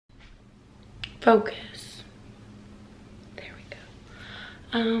Focus. There we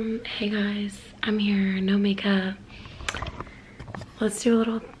go. Hey guys, I'm here, no makeup. Let's do a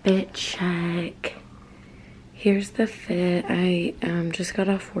little fit check. Here's the fit. I just got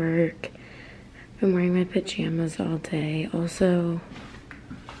off work. Been wearing my pajamas all day. Also,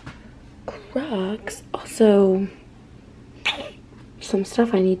 Crocs. Also, some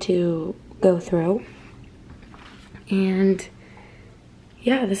stuff I need to go through. And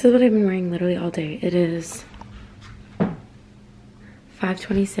yeah, this is what I've been wearing literally all day. It is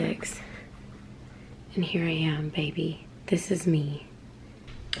 5:26 and here I am, baby. This is me.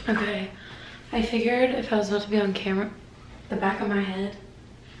 Okay, I figured if I was about to be on camera, the back of my head,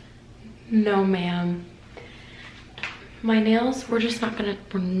 no ma'am. My nails, we're not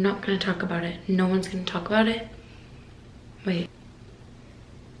gonna talk about it. No one's gonna talk about it. Wait,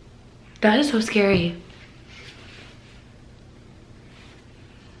 that is so scary.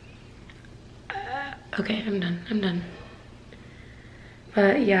 Okay, I'm done.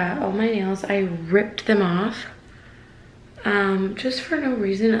 But yeah, all my nails, I ripped them off. Just for no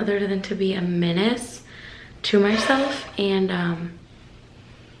reason other than to be a menace to myself. And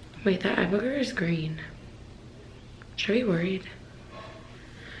wait, that eye booger is green. Should I be worried?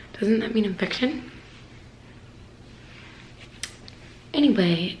 Doesn't that mean infection?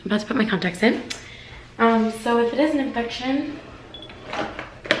 Anyway, I'm about to put my contacts in. So if it is an infection,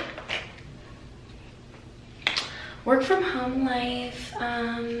 work from home life.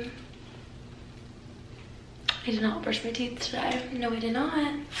 I did not brush my teeth today. No, I did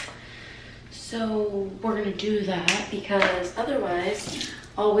not. So we're gonna do that because otherwise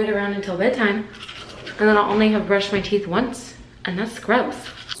I'll wait around until bedtime and then I'll only have brushed my teeth once, and that's gross.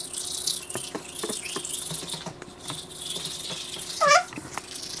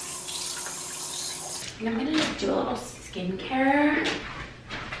 And I'm gonna do a little skincare.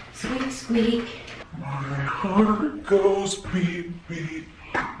 Squeak, squeak. My heart goes beat, beat.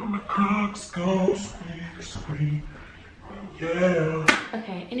 My clocks go squeak, squeak. Yeah.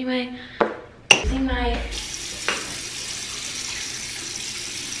 Okay, anyway, using my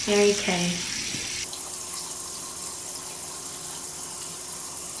Mary Kay.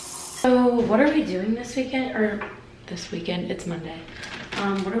 So what are we doing this weekend? Or this weekend, it's Monday.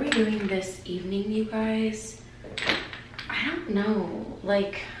 What are we doing this evening, you guys? I don't know,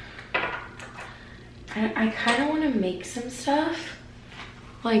 like, I kind of want to make some stuff,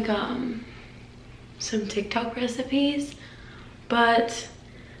 like some TikTok recipes, but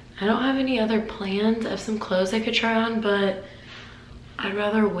I don't have any other plans. I have some clothes I could try on, but I'd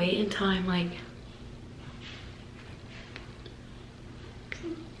rather wait until I'm like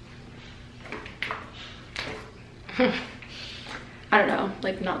I don't know,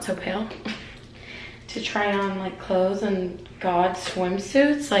 like not so pale to try on like clothes and God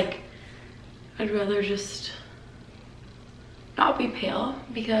swimsuits. Like I'd rather just not be pale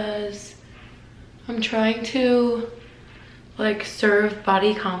because I'm trying to like serve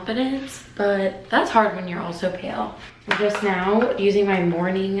body confidence, but that's hard when you're also pale. I'm just now using my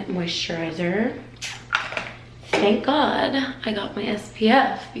morning moisturizer. Thank God I got my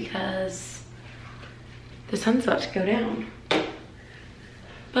SPF because the sun's about to go down.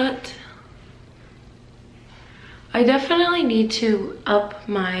 But I definitely need to up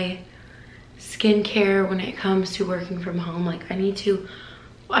my skincare when it comes to working from home. Like I need to,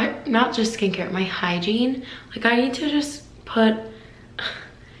 not just skincare, my hygiene. Like I need to just I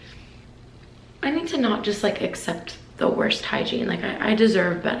need to not just like accept the worst hygiene. Like I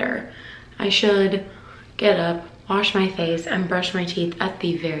deserve better. I should get up, wash my face, and brush my teeth at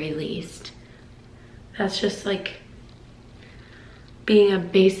the very least. That's just like being a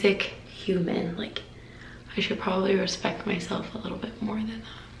basic human. Like I should probably respect myself a little bit more than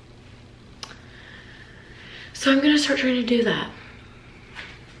that. So I'm gonna start trying to do that.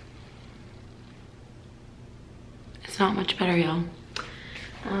 It's not much better, y'all.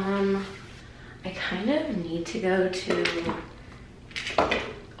 I kind of need to go to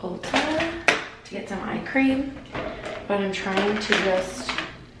Ulta to get some eye cream, but I'm trying to just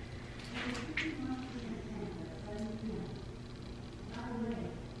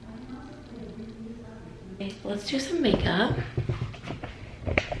let's do some makeup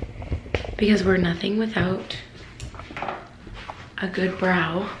because we're nothing without a good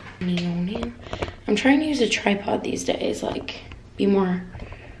brow. I'm trying to use a tripod these days, like be more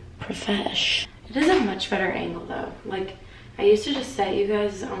profesh. It is a much better angle though. Like I used to just set you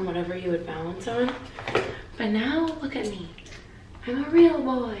guys on whatever you would balance on, but now look at me. I'm a real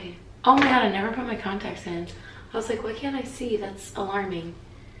boy. Oh my God, I never put my contacts in. I was like, why can't I see? That's alarming.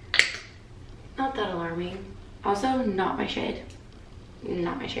 Not that alarming. Also, not my shade.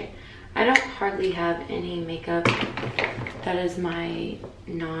 not my shade. I don't hardly have any makeup that is my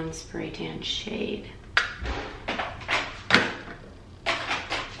non-spray tan shade.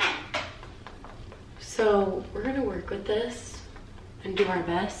 So we're gonna work with this and do our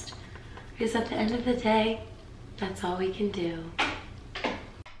best, because at the end of the day, that's all we can do.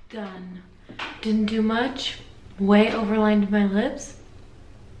 Done. Didn't do much. Way overlined my lips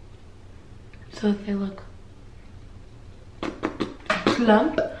so that they look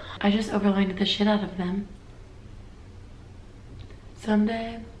plump. I just overlined the shit out of them.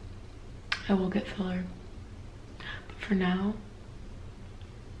 Someday I will get filler, but for now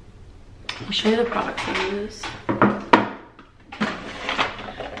I'll show you the products I used.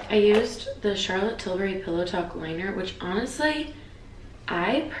 I used the Charlotte Tilbury Pillow Talk liner, which honestly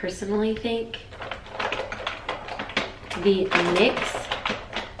I personally think the NYX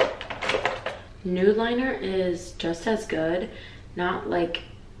nude liner is just as good. Not like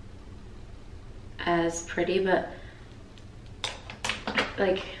as pretty, but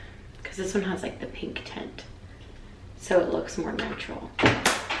like, because this one has like the pink tint, so it looks more natural.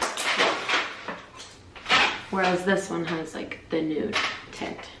 Whereas this one has like the nude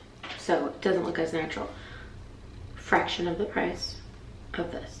tint, so it doesn't look as natural. Fraction of the price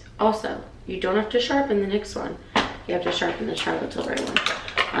of this. Also, you don't have to sharpen the NYX one. You have to sharpen the Charlotte Tilbury one.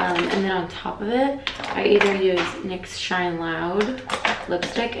 And then on top of it, I either use NYX Shine Loud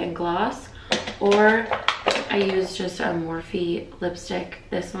lipstick and gloss, or I use just a Morphe lipstick.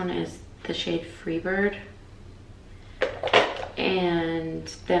 This one is the shade Freebird. And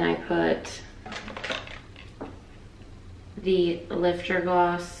then I put the Lifter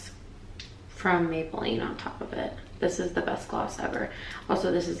gloss from Maybelline on top of it. This is the best gloss ever.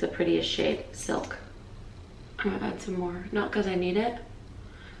 Also, this is the prettiest shade, Silk. I'm gonna add some more, not because I need it,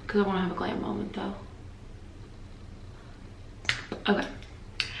 because I want to have a glam moment though. Okay,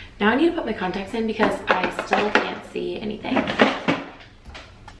 now I need to put my contacts in because I still can't see anything.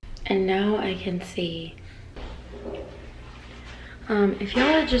 And now I can see. If y'all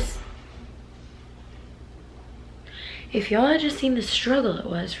had just seen the struggle it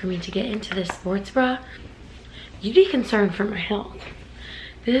was for me to get into this sports bra, you'd be concerned for my health.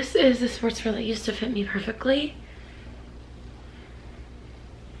 This is the sports bra that used to fit me perfectly,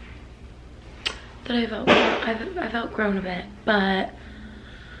 that I've outgrown a bit, but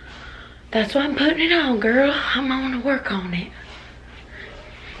that's why I'm putting it on, girl. I'm gonna work on it.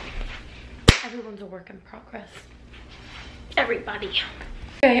 Everyone's a work in progress. Everybody.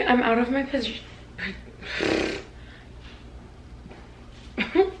 Okay, I'm out of my position.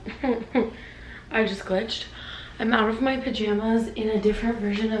 I just glitched. I'm out of my pajamas in a different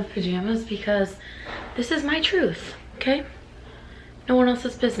version of pajamas because this is my truth, okay? No one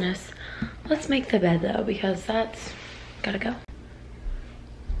else's business. Let's make the bed though, because that's gotta go.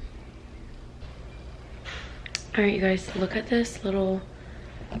 All right, you guys, look at this little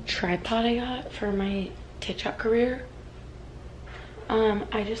tripod I got for my TikTok career.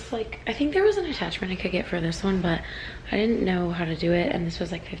 I think there was an attachment I could get for this one, but I didn't know how to do it, and this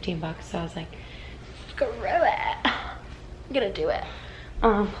was like 15 bucks, so I was like, screw it, I'm gonna do it.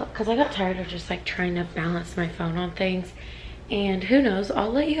 Because I got tired of just like trying to balance my phone on things, and who knows, I'll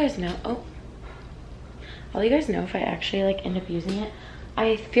let you guys know. I'll let you guys know if I actually like end up using it.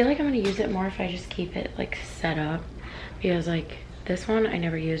 I feel like I'm gonna use it more if I just keep it like set up, because like this one I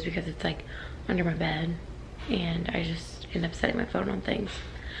never use because it's like under my bed, and I just end up setting my phone on things.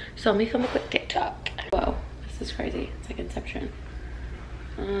 So let me film a quick TikTok. Whoa, this is crazy. It's like Inception.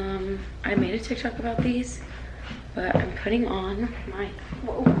 I made a TikTok about these, but I'm putting on my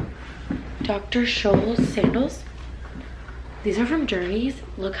Dr. Scholl's sandals. These are from Journeys.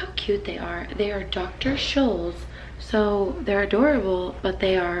 Look how cute they are. They are Dr. Scholl's, so they're adorable, but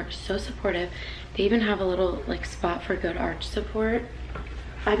they are so supportive. They even have a little like spot for good arch support.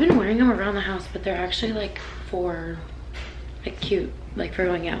 I've been wearing them around the house, but they're actually like for like cute, like for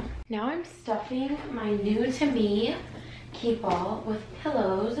going out. Now I'm stuffing my new to me keep ball with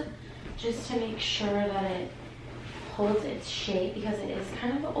pillows just to make sure that it holds its shape, because it is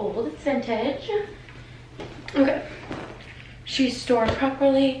kind of old. It's vintage. Okay, she's stored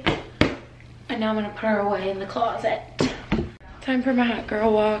properly, and now I'm gonna put her away in the closet. Time for my hot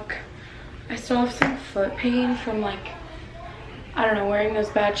girl walk. I still have some foot pain from like, I don't know, wearing those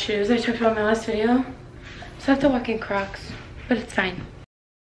bad shoes I talked about in my last video. So I have to walk in Crocs, but it's fine.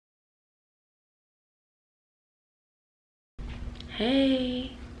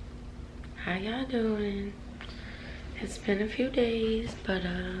 Hey, how y'all doing? It's been a few days, but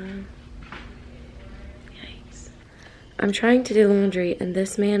yikes. I'm trying to do laundry, and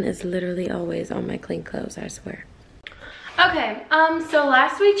this man is literally always on my clean clothes, I swear. Okay, so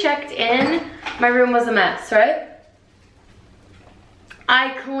last we checked in, my room was a mess, right?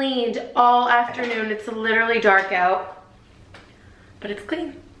 I cleaned all afternoon. It's literally dark out, but it's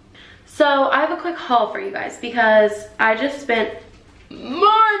clean. So I have a quick haul for you guys because I just spent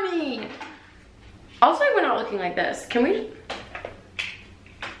money. Also, I went out looking like this. Can we?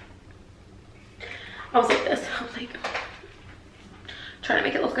 I was like this. I was like trying to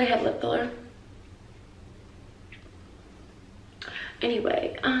make it look like I had lip filler.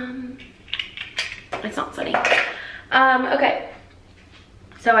 Anyway, it's not sunny. Okay.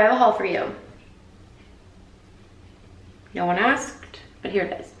 So I have a haul for you. No one asked, but here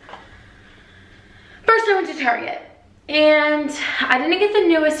it is. First I went to Target, and I didn't get the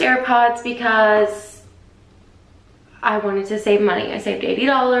newest AirPods because I wanted to save money. I saved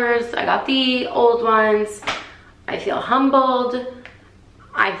 $80. I got the old ones. I feel humbled.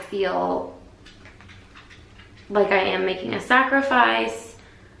 I feel like I am making a sacrifice.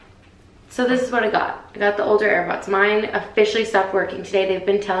 So this is what I got. I got the older AirPods. Mine officially stopped working today. They've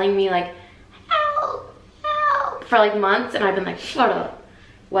been telling me like, help, help, for like months, and I've been like, shut up.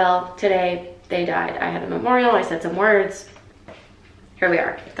 Well, today they died. I had a memorial, I said some words. Here we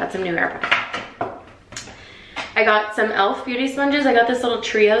are, got some new AirPods. I got some e.l.f. beauty sponges. I got this little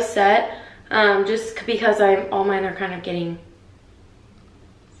trio set, just because all mine are kind of getting,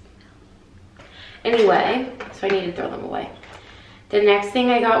 anyway, so I need to throw them away. The next thing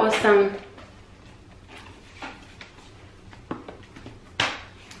I got was some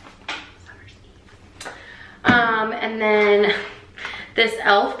and then this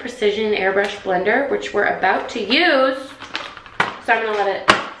e.l.f. Precision Airbrush Blender, which we're about to use. So I'm gonna let it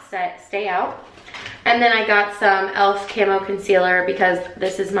stay out. And then I got some e.l.f. Camo Concealer because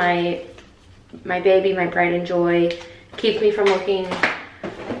this is my baby, my pride and joy. Keeps me from looking.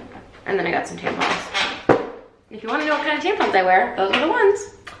 And then I got some tampons. If you want to know what kind of tampons I wear, those are the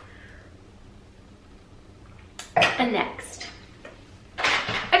ones. And next,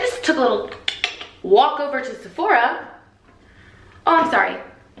 I just took a little walk over to Sephora. Oh, I'm sorry.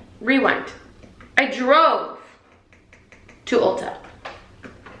 Rewind. I drove to Ulta.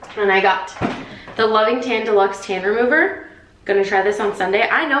 And I got the Loving Tan Deluxe Tan Remover. Gonna try this on Sunday.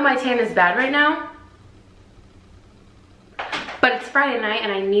 I know my tan is bad right now, but it's Friday night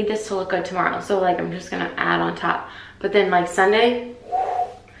and I need this to look good tomorrow. So like I'm just gonna add on top. But then like Sunday,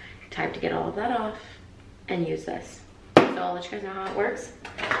 time to get all of that off and use this. So I'll let you guys know how it works.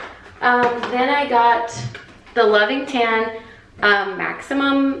 Then I got the Loving Tan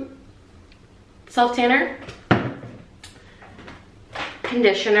Maximum Self Tanner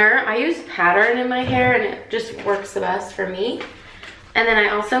Conditioner. I use Pattern in my hair and it just works the best for me. And then I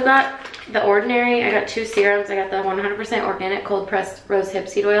also got The Ordinary. I got two serums. I got the 100% organic cold pressed rose hip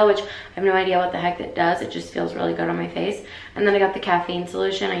seed oil, which I have no idea what the heck that does. It just feels really good on my face. And then I got the caffeine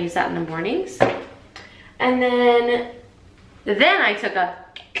solution. I use that in the mornings. And then I took a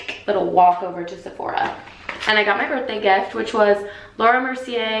little walk over to Sephora. And I got my birthday gift, which was Laura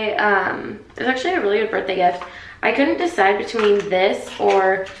Mercier. It was actually a really good birthday gift. I couldn't decide between this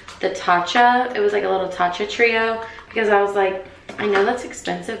or the Tatcha. It was like a little Tatcha trio because I was like, I know that's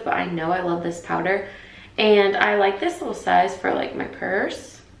expensive, but I know I love this powder. And I like this little size for like my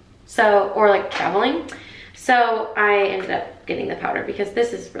purse. So, or like traveling. So I ended up getting the powder because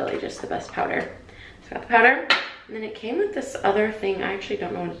this is really just the best powder. So I got the powder. And then it came with this other thing. I actually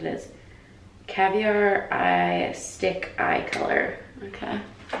don't know what it is. Caviar Eye Stick Eye Color. Okay.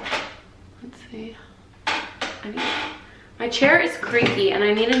 Let's see. My chair is creaky and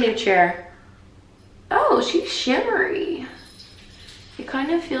I need a new chair. Oh, she's shimmery. It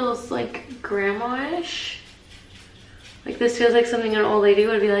kind of feels like grandma-ish. Like this feels like something an old lady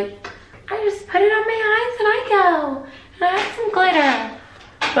would be like, I just put it on my eyes and I go. And I have some glitter.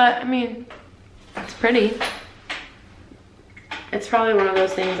 But I mean, it's pretty. It's probably one of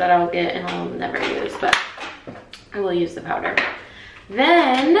those things that I'll get and I'll never use, but I will use the powder.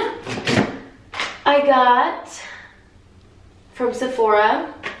 Then I got from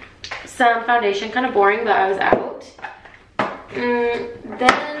Sephora some foundation, kind of boring, but I was out.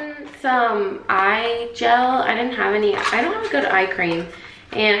 Then some eye gel. I didn't have any. I don't have a good eye cream,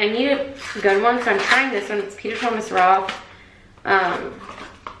 and I need a good one, so I'm trying this one. It's Peter Thomas Roth. Looks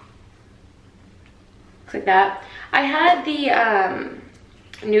like that. I had the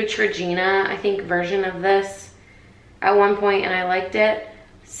Neutrogena, I think, version of this at one point, and I liked it.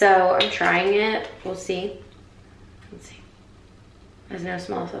 So I'm trying it. We'll see. Let's see. There's no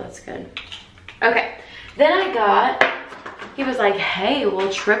smell, so that's good. Okay. Then I got, he was like, hey, we'll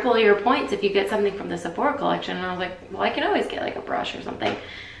triple your points if you get something from the Sephora collection. And I was like, well, I can always get like a brush or something.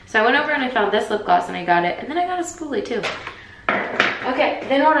 So I went over and I found this lip gloss and I got it. And then I got a spoolie too. Okay,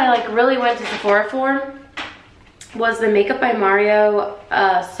 then what I like really went to Sephora for was the Makeup by Mario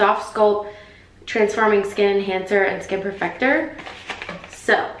Soft Sculpt Transforming Skin Enhancer and Skin Perfector.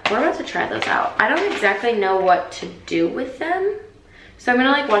 So we're about to try those out. I don't exactly know what to do with them. So I'm gonna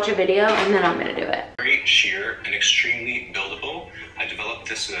like watch a video and then I'm gonna do it. Very sheer and extremely buildable. I developed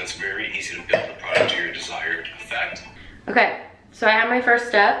this so that it's very easy to build the product to your desired effect. Okay, so I have my first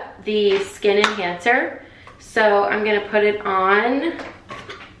step, the skin enhancer. So I'm gonna put it on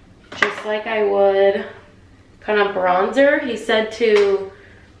just like I would kind of bronzer. He said to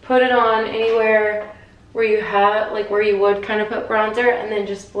put it on anywhere where you have, like where you would kind of put bronzer, and then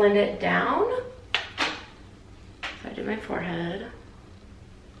just blend it down. So I did my forehead.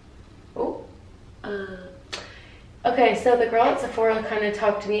 Oh, okay, so the girl at Sephora kind of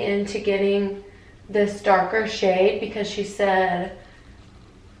talked me into getting this darker shade because she said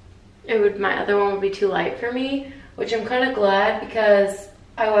my other one would be too light for me, which I'm kind of glad because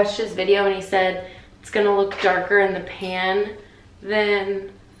I watched his video and he said it's gonna look darker in the pan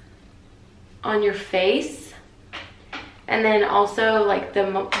than on your face. And then also like the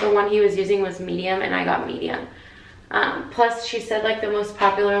one he was using was medium and I got medium. Plus she said like the most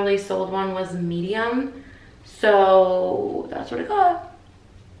popularly sold one was medium, so that's what I got.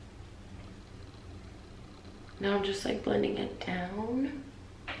 Now I'm just like blending it down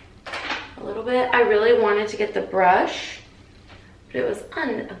a little bit. I really wanted to get the brush, but it was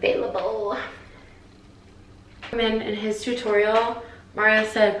unavailable. In his tutorial, Mario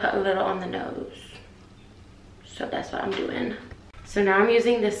said put a little on the nose, so that's what I'm doing. So now I'm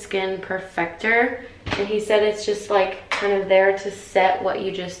using the Skin Perfector, and he said it's just like kind of there to set what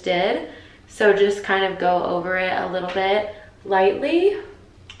you just did. So just kind of go over it a little bit lightly.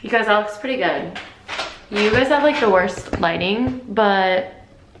 You guys, that looks pretty good. You guys have like the worst lighting, but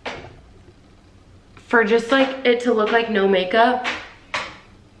for just like it to look like no makeup,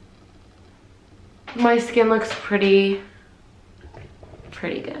 my skin looks pretty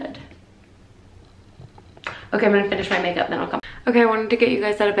good. Okay, I'm gonna finish my makeup, then I'll come. Okay, I wanted to get you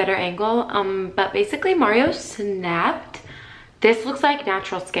guys at a better angle, but basically Mario snapped. This looks like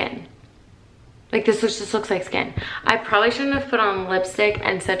natural skin. Like this just looks like skin. I probably shouldn't have put on lipstick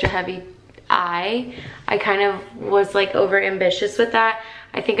and such a heavy eye. I kind of was like over ambitious with that.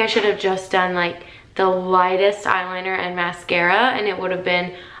 I think I should have just done like the lightest eyeliner and mascara and it would have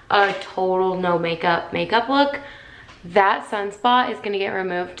been a total no makeup look. That sunspot is gonna get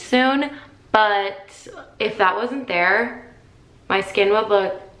removed soon, but if that wasn't there, my skin would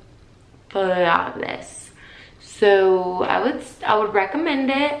look flawless. So I would recommend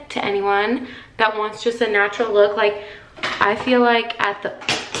it to anyone that wants just a natural look. Like I feel like at the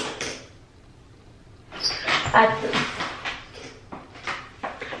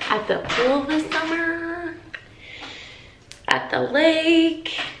pool this summer, at the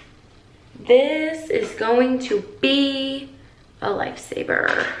lake, this is going to be a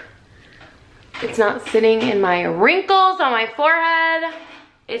lifesaver. It's not sitting in my wrinkles on my forehead.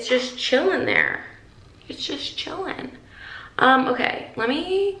 It's just chilling there. It's just chilling. Okay, let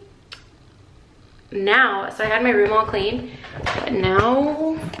me, now, so I had my room all clean, but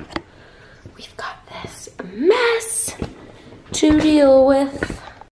now we've got this mess to deal with.